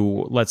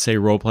who, let's say,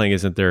 role playing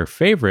isn't their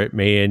favorite,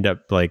 may end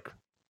up like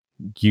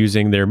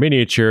using their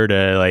miniature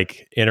to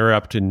like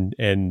interrupt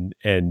and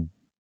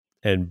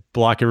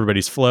block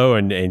everybody's flow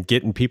and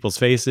get in people's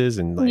faces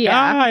and like, Yeah.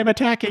 I'm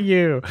attacking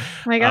you.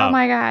 Like, oh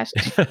my gosh.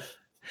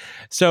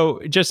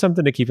 So just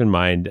something to keep in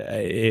mind.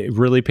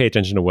 Really pay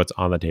attention to what's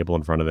on the table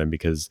in front of them,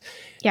 because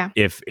Yeah.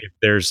 if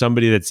there's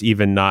somebody that's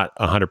even not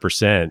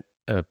 100%,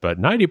 but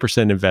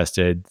 90%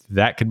 invested,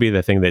 that could be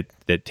the thing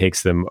that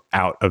takes them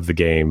out of the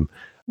game,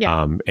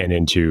 Yeah. and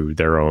into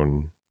their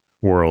own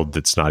world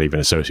that's not even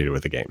associated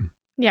with the game.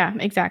 Yeah,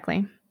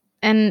 exactly.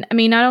 And I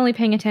mean, not only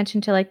paying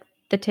attention to like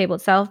the table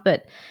itself,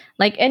 but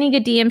like any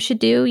good DM should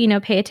do,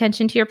 pay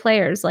attention to your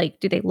players. Like,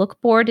 do they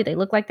look bored? Do they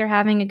look like they're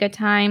having a good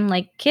time?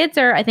 Like, kids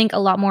are, I think, a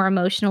lot more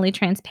emotionally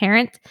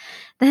transparent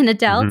than Mm-hmm.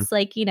 adults.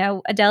 Like,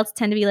 adults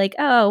tend to be like,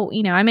 oh,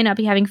 I may not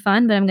be having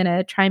fun, but I'm going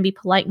to try and be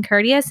polite and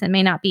courteous and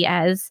may not be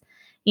as,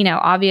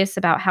 obvious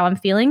about how I'm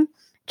feeling.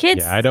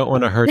 Kids, Yeah, I don't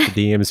want to hurt the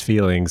DM's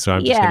feelings, so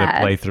I'm just going to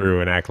yeah, play through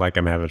and act like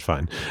I'm having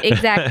fun.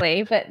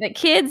 exactly. But the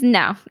kids,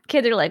 no.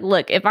 Kids are like,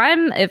 look, if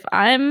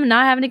I'm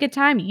not having a good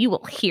time, you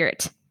will hear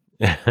it.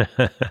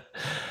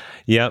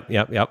 Yep.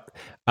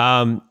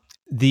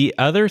 The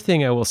other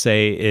thing I will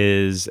say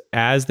is,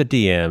 as the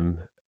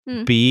DM,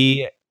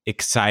 be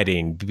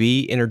exciting,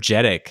 be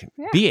energetic,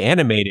 be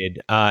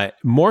animated,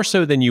 more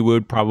so than you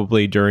would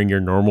probably during your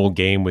normal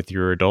game with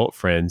your adult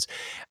friends.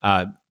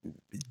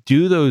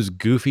 Do those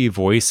goofy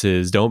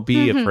voices. Don't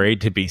be afraid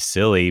to be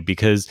silly,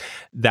 because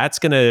that's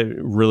going to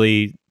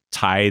really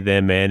tie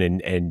them in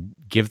and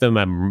give them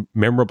a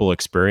memorable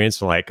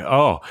experience. Like,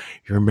 oh,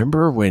 you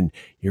remember when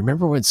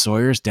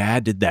Sawyer's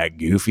dad did that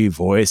goofy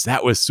voice?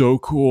 That was so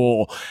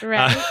cool.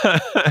 Right.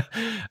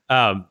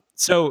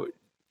 So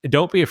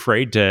don't be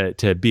afraid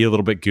to be a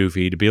little bit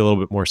goofy, to be a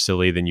little bit more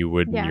silly than you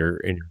would in your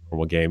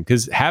normal game,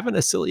 because having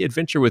a silly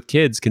adventure with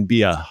kids can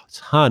be a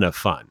ton of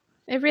fun.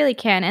 It really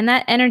can. And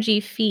that energy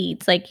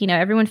feeds, like,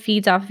 everyone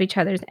feeds off of each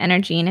other's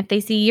energy. And if they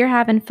see you're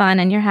having fun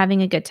and you're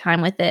having a good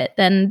time with it,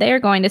 then they're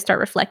going to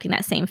start reflecting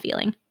that same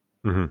feeling.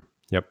 Mm-hmm.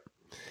 Yep.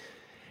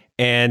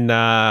 And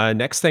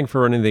next thing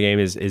for running the game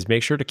is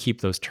make sure to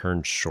keep those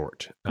turns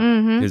short.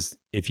 Because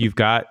if you've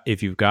got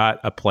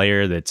a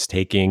player that's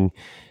taking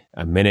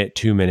a minute,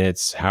 2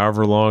 minutes,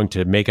 however long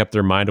to make up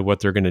their mind of what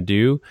they're going to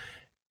do,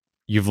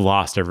 you've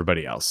lost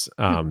everybody else.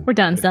 We're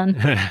done, son.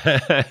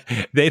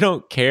 They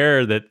don't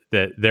care that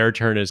their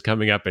turn is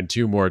coming up in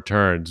 2 more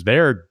turns.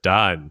 They're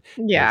done.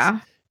 Yeah.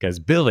 Because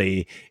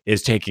Billy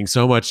is taking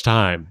so much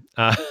time.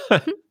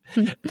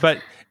 But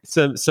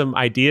some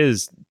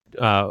ideas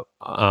for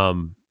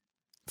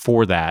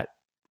that.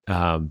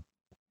 I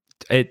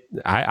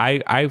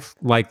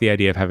like the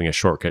idea of having a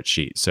shortcut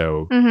sheet.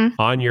 So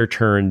on your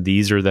turn,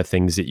 these are the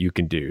things that you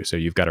can do. So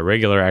you've got a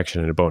regular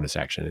action and a bonus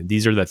action, and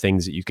these are the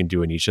things that you can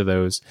do in each of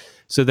those,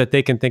 so that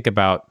they can think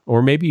about,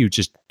 or maybe you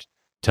just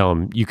tell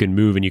them you can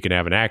move and you can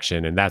have an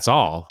action, and that's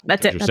all.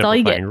 That's it. That's all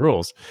you get.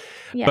 Rules.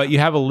 Yeah. But you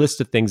have a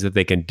list of things that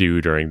they can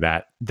do during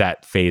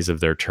that phase of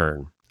their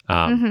turn.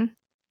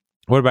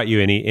 What about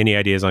you? Any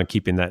ideas on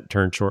keeping that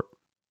turn short?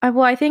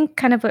 Well, I think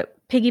kind of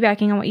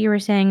piggybacking on what you were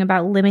saying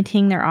about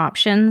limiting their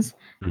options.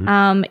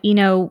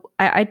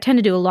 I tend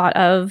to do a lot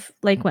of,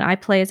 like, when I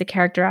play as a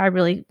character, I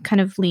really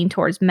kind of lean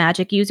towards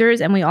magic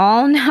users. And we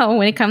all know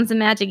when it comes to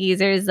magic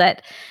users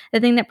that the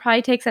thing that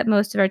probably takes up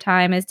most of our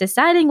time is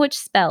deciding which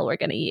spell we're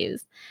going to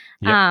use.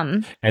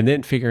 Yep. And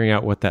then figuring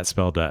out what that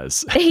spell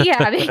does.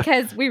 Yeah,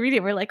 because we read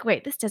it, we're like,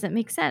 wait, this doesn't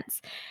make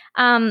sense.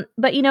 But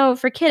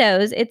for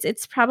kiddos,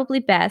 it's probably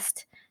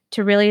best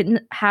to really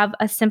have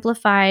a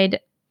simplified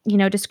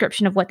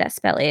description of what that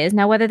spell is.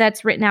 Now, whether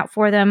that's written out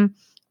for them,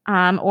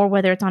 or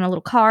whether it's on a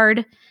little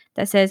card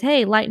that says,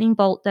 hey, lightning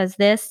bolt does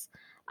this,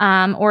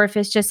 or if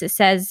it's just, it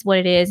says what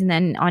it is, and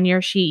then on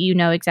your sheet,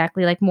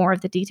 exactly like more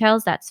of the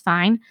details, that's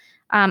fine.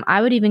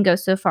 I would even go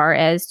so far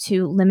as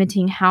to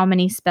limiting how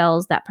many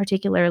spells that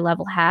particular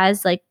level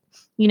has. Like,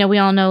 we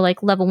all know,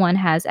 like, level 1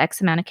 has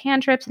X amount of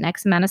cantrips and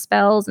X amount of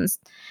spells. And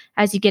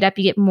as you get up,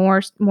 you get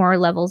more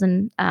levels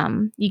and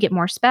you get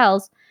more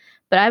spells.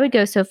 But I would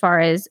go so far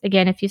as,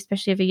 again, if you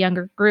especially have a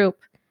younger group,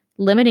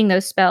 limiting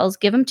those spells,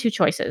 give them 2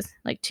 choices,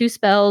 like 2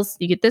 spells,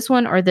 you get this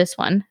one or this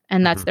one,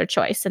 and that's their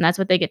choice, and that's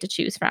what they get to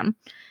choose from.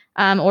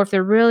 Or if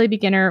they're really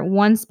beginner,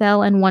 1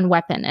 spell and 1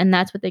 weapon, and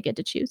that's what they get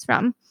to choose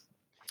from.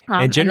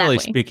 And generally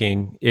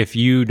speaking, if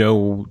you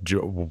know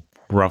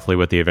roughly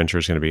what the adventure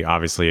is going to be,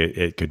 obviously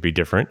it could be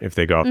different if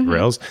they go off the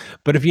rails.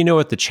 But if you know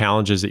what the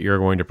challenges that you're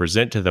going to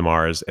present to them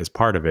are as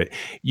part of it,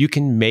 you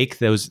can make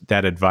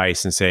that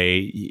advice and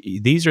say,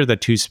 these are the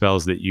 2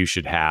 spells that you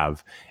should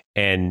have,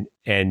 and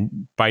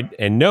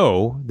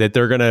know that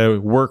they're going to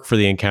work for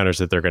the encounters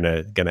that they're going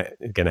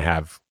to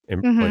have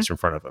placed in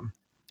front of them.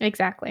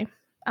 Exactly.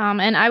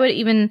 And I would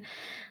even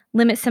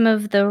limit some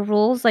of the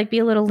rules, like be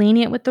a little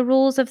lenient with the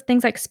rules of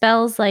things like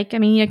spells. Like,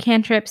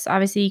 cantrips,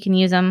 obviously you can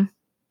use them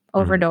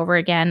over and over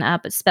again.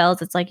 But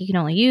spells, it's like you can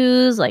only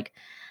use like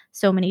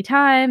so many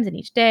times in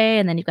each day,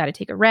 and then you've got to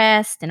take a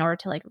rest in order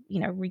to like,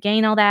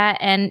 regain all that.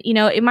 And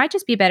it might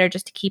just be better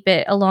just to keep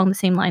it along the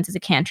same lines as a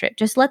cantrip.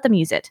 Just let them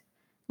use it.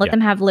 Let Yeah.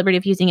 them have liberty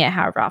of using it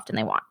however often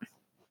they want.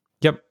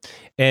 Yep.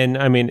 And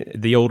I mean,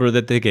 the older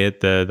that they get,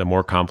 the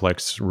more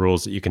complex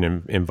rules that you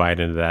can invite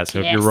into that. So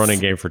if you're running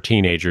a game for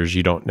teenagers,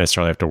 you don't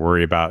necessarily have to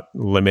worry about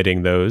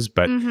limiting those.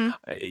 But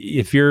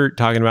if you're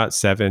talking about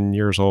 7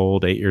 years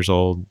old, 8 years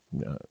old,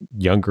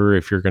 younger,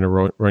 if you're going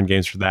to run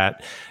games for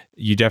that,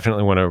 you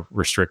definitely want to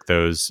restrict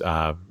those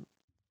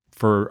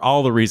for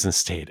all the reasons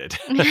stated.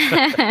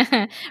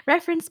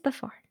 Referenced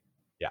before.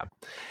 Yeah.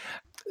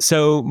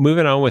 So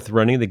moving on with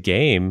running the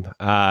game,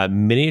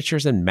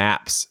 miniatures and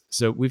maps.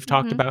 So we've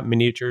talked about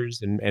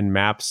miniatures and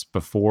maps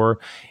before.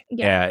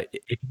 Yeah.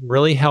 It can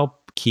really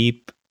help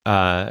keep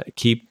the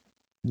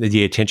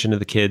attention of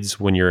the kids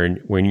when you're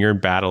in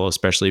battle,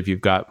 especially if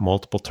you've got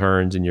multiple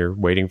turns and you're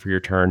waiting for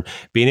your turn.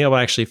 Being able to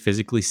actually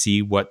physically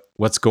see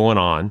what's going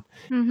on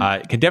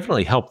can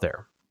definitely help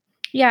there.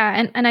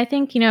 Yeah, and I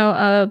think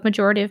a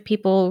majority of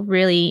people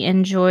really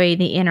enjoy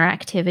the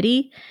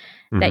interactivity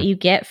that you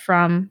get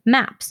from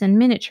maps and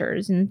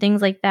miniatures and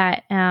things like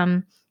that.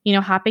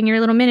 Hopping your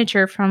little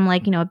miniature from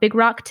like, a big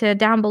rock to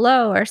down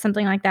below or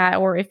something like that.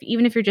 Or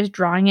even if you're just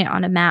drawing it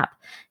on a map,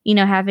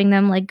 having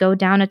them like go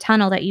down a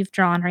tunnel that you've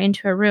drawn or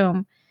into a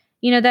room,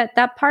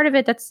 that part of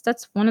it,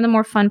 that's one of the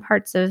more fun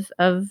parts of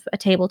a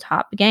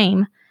tabletop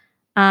game.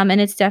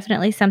 And it's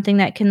definitely something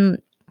that can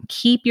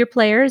keep your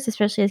players,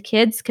 especially as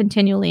kids,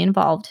 continually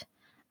involved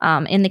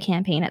in the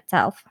campaign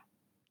itself.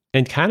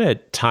 And kind of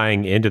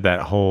tying into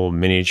that whole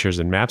miniatures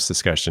and maps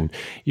discussion,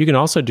 you can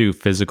also do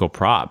physical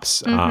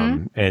props.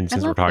 And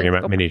since we're talking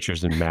about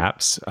miniatures and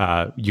maps,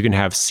 you can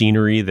have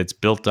scenery that's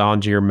built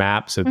onto your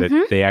map so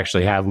that they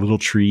actually have little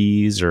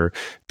trees or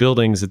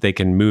buildings that they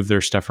can move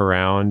their stuff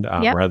around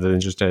rather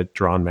than just a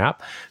drawn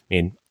map. I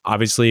mean,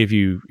 obviously, if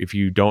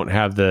you don't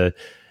have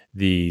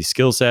the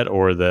skill set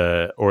or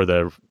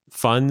the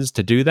funds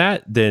to do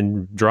that,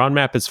 then drawn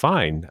map is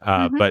fine.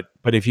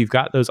 But if you've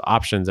got those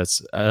options,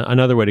 that's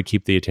another way to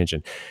keep the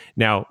attention.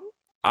 Now,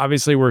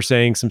 obviously, we're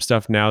saying some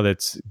stuff now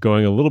that's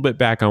going a little bit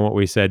back on what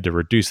we said to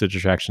reduce the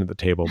distraction at the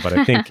table. But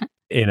I think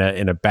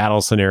in a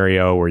battle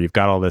scenario where you've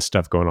got all this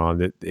stuff going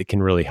on, it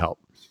can really help.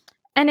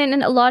 And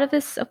a lot of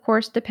this, of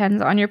course,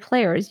 depends on your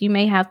players. You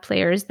may have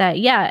players that,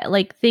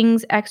 like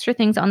extra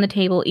things on the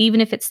table, even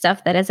if it's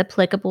stuff that is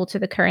applicable to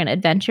the current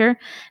adventure,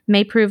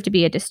 may prove to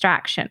be a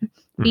distraction.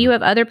 But you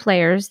have other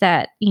players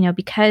that,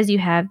 because you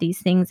have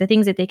these things, the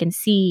things that they can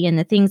see and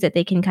the things that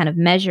they can kind of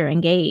measure,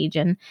 engage,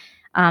 and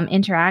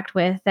interact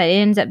with, that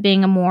ends up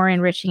being a more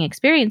enriching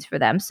experience for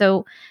them.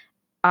 So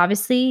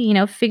obviously,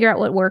 figure out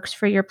what works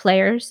for your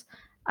players.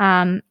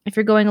 If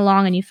you're going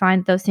along and you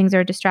find those things are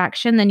a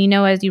distraction, then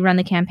as you run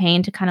the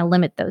campaign to kind of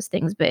limit those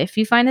things. But if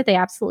you find that they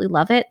absolutely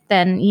love it,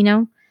 then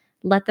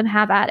let them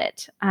have at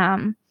it.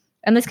 And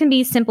this can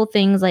be simple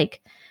things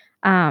like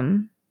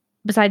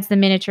besides the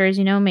miniatures,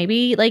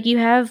 maybe like you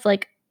have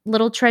like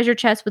little treasure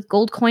chests with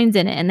gold coins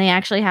in it, and they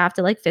actually have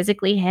to like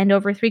physically hand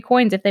over 3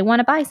 coins if they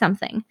want to buy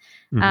something.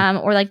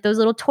 Or like those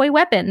little toy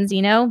weapons,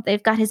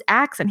 they've got his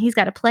axe and he's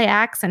got to play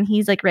axe and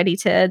he's like ready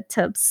to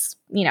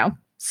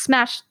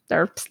smash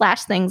or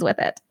slash things with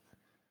it.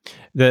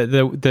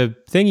 The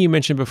thing you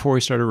mentioned before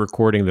we started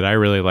recording that I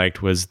really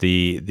liked was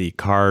the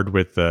card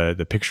with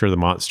the picture of the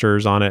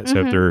monsters on it.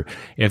 So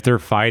if they're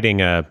fighting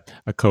a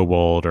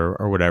kobold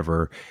or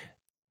whatever,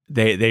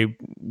 they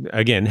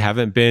again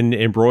haven't been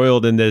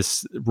embroiled in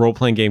this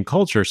role-playing game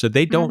culture, so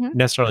they don't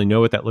necessarily know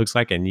what that looks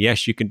like. And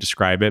yes, you can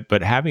describe it,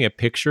 but having a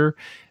picture,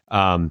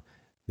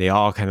 they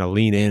all kind of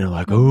lean in and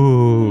like,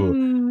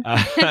 ooh.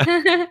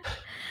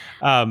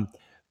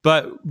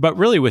 But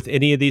really, with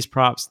any of these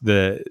props,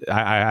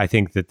 I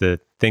think that the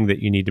thing that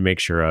you need to make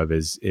sure of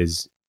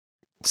is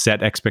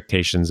set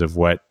expectations of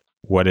what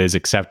is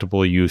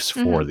acceptable use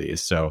for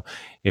these. So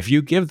if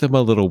you give them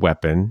a little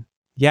weapon,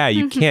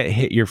 you can't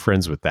hit your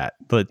friends with that.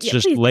 Let's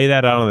just lay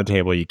that out on the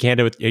table. You can't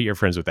hit your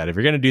friends with that. If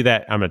you're going to do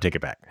that, I'm going to take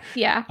it back.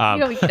 Yeah, you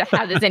don't need to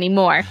have this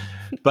anymore.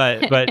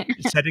 but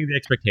setting the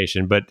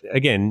expectation. But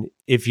again,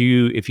 if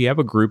you have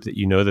a group that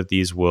that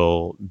these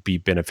will be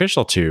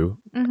beneficial to,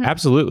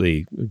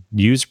 absolutely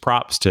use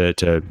props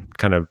to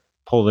kind of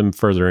pull them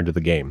further into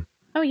the game.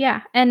 Oh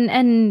yeah,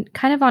 and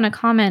kind of on a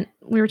comment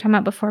we were talking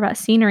about before about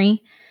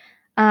scenery.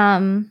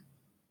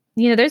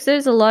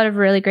 There's a lot of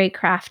really great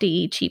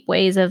crafty, cheap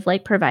ways of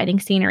like providing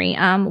scenery.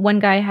 One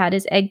guy had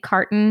his egg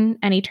carton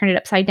and he turned it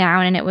upside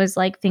down, and it was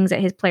like things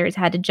that his players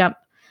had to jump,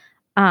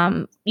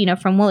 from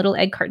one little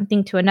egg carton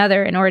thing to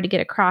another in order to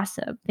get across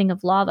a thing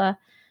of lava.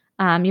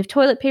 You have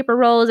toilet paper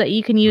rolls that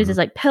you can use as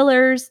like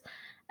pillars,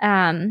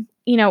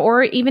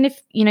 or even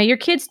if, your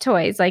kids'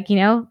 toys, like,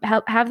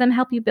 have them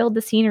help you build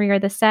the scenery or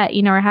the set,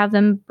 or have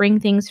them bring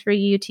things for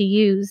you to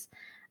use.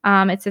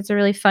 It's a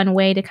really fun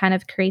way to kind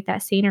of create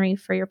that scenery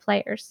for your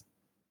players.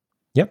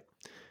 Yep.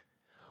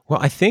 Well,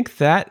 I think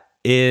that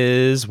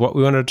is what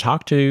we wanted to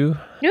talk to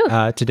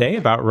today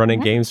about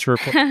running games for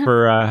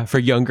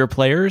younger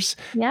players.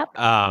 Yep.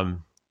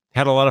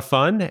 had a lot of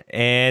fun,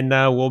 and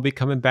we'll be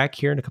coming back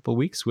here in a couple of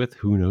weeks with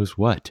who knows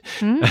what.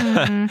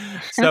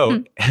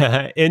 So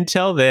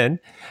until then,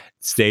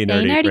 stay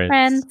nerdy,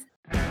 friends.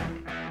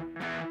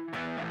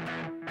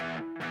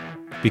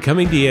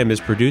 Becoming DM is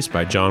produced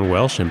by John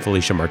Welsh and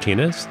Felicia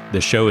Martinez. The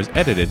show is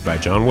edited by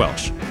John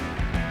Welsh.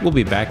 We'll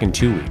be back in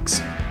 2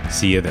 weeks.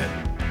 See you then.